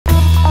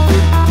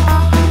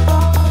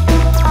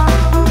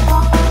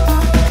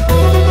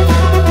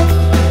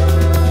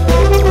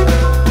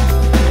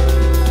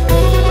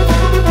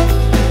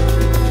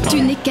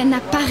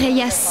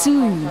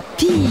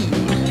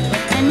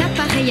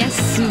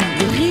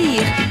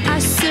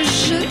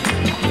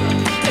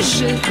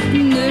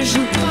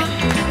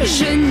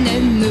Je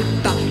n'aime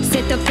pas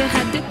cet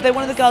opéra de... They're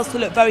one of the girls who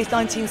look very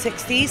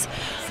 1960s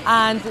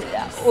and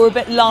or a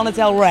bit Lana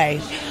Del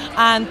Rey.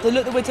 And the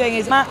look that we're doing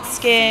is matte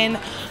skin, a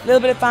little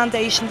bit of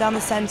foundation down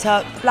the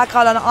centre, black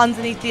eyeliner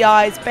underneath the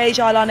eyes, beige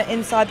eyeliner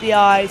inside the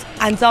eyes,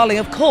 and darling,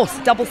 of course,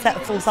 double set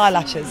of false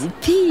eyelashes.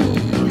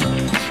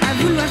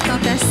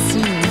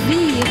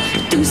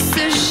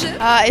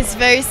 It's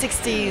very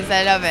 60s,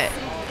 I love it.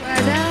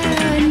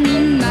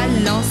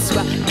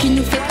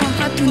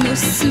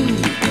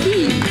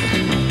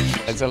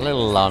 It's a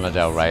little Lana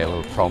Del Rey, a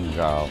little prom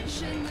girl.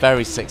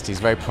 Very 60s,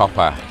 very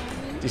proper.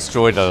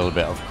 Destroyed a little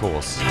bit, of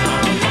course.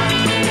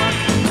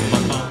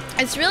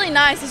 It's really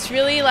nice. It's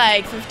really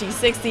like 50s,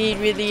 60s,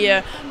 really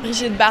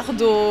Brigitte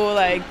Bardot,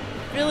 like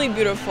really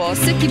beautiful.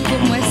 Ce qui pour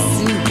moi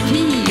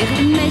soupire,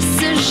 mais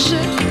ce je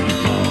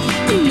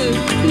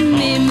ne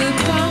m'aime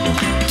pas,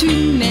 tu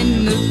ne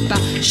m'aimes pas,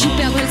 je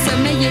perdrai le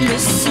sommeil et le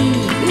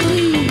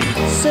sourire.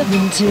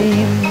 17,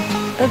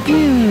 a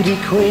beauty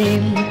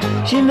queen,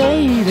 she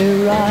made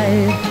a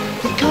ride.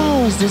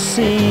 Caused a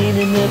scene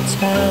in the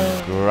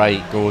town.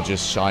 Great,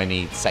 gorgeous,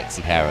 shiny,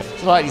 sexy hair.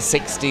 Slightly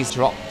 60s,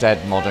 drop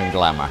dead modern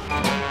glamour.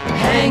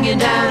 Hanging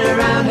down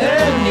around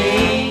her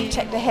knee.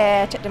 Check the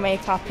hair, check the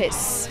makeup.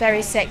 It's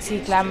very sexy,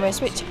 glamorous,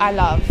 which I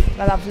love.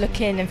 I love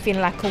looking and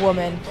feeling like a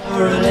woman.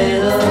 For a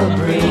little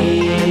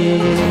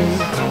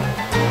breeze,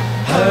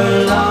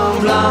 her long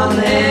blonde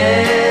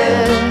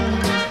hair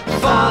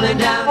falling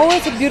down.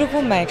 Always a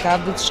beautiful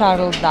makeup that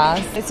Charlotte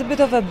does. It's a bit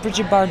of a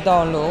Brigitte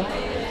Bardot look.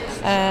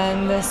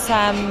 And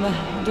Sam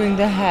doing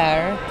the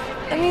hair.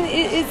 I mean,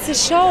 it's a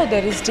show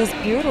that is just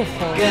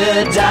beautiful.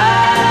 Good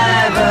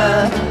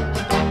diver,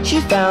 she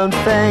found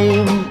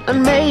fame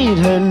and made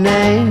her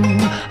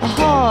name. A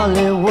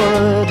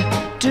Hollywood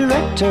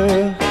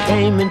director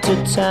came into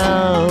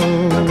town.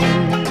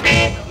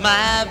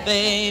 My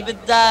baby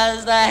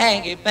does the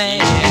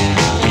hanky-panky.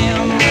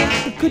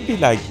 It could be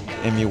like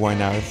Amy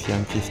Winehouse's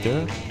young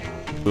sister.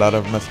 A lot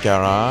of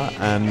mascara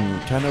and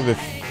kind of a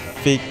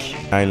fake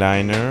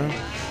eyeliner.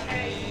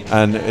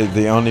 And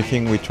the only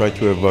thing we try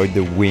to avoid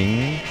the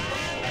wing,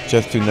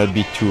 just to not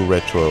be too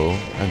retro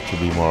and to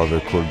be more of a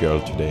cool girl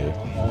today.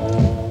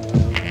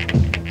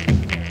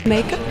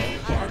 Makeup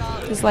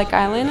is like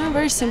eyeliner,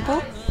 very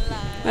simple,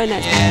 very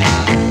nice.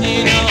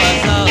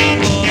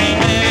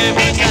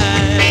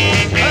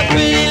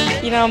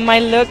 You know, my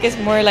look is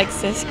more like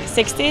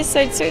 60s,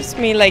 so it suits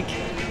me like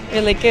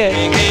really good.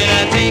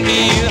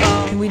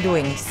 We're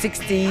doing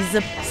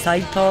 60s,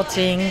 side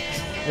parting,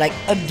 like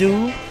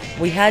updo.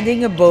 We're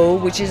adding a bow,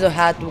 which is a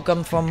hat who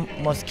come from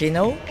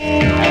Moschino.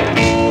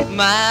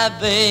 My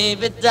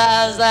baby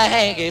does the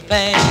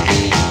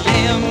hanky-panky.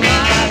 Yeah,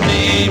 my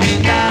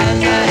baby does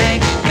the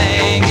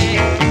hanky-panky.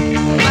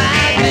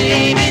 My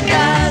baby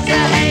does the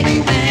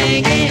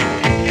hanky-panky.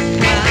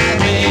 My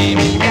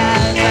baby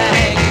does the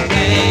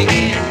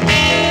hanky-panky.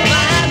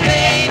 My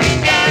baby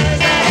does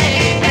the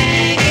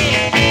hanky-panky.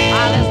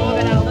 Let's walk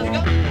it out, let's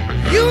go.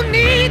 You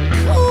need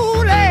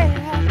cool air,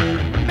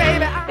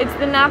 baby. It's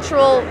the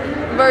natural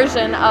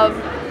version of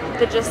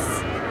the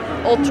just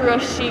ultra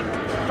chic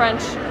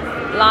French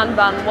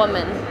Lanvin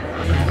woman.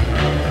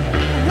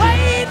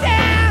 Way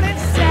down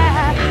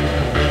inside,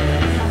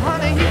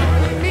 honey,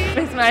 you need.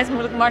 Makes my eyes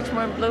look much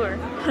more bluer.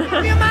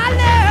 Give you my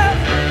love.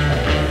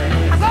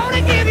 I'm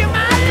gonna give you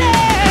my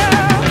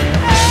love.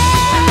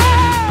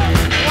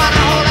 Want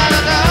a whole lot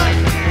of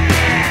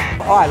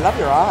love. Oh, I love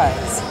your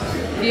eyes.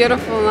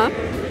 Beautiful, huh?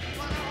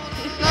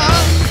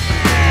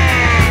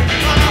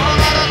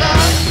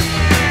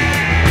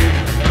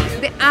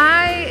 The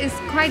eye is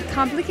quite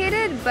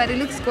complicated, but it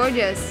looks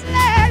gorgeous.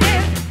 Yeah, yeah.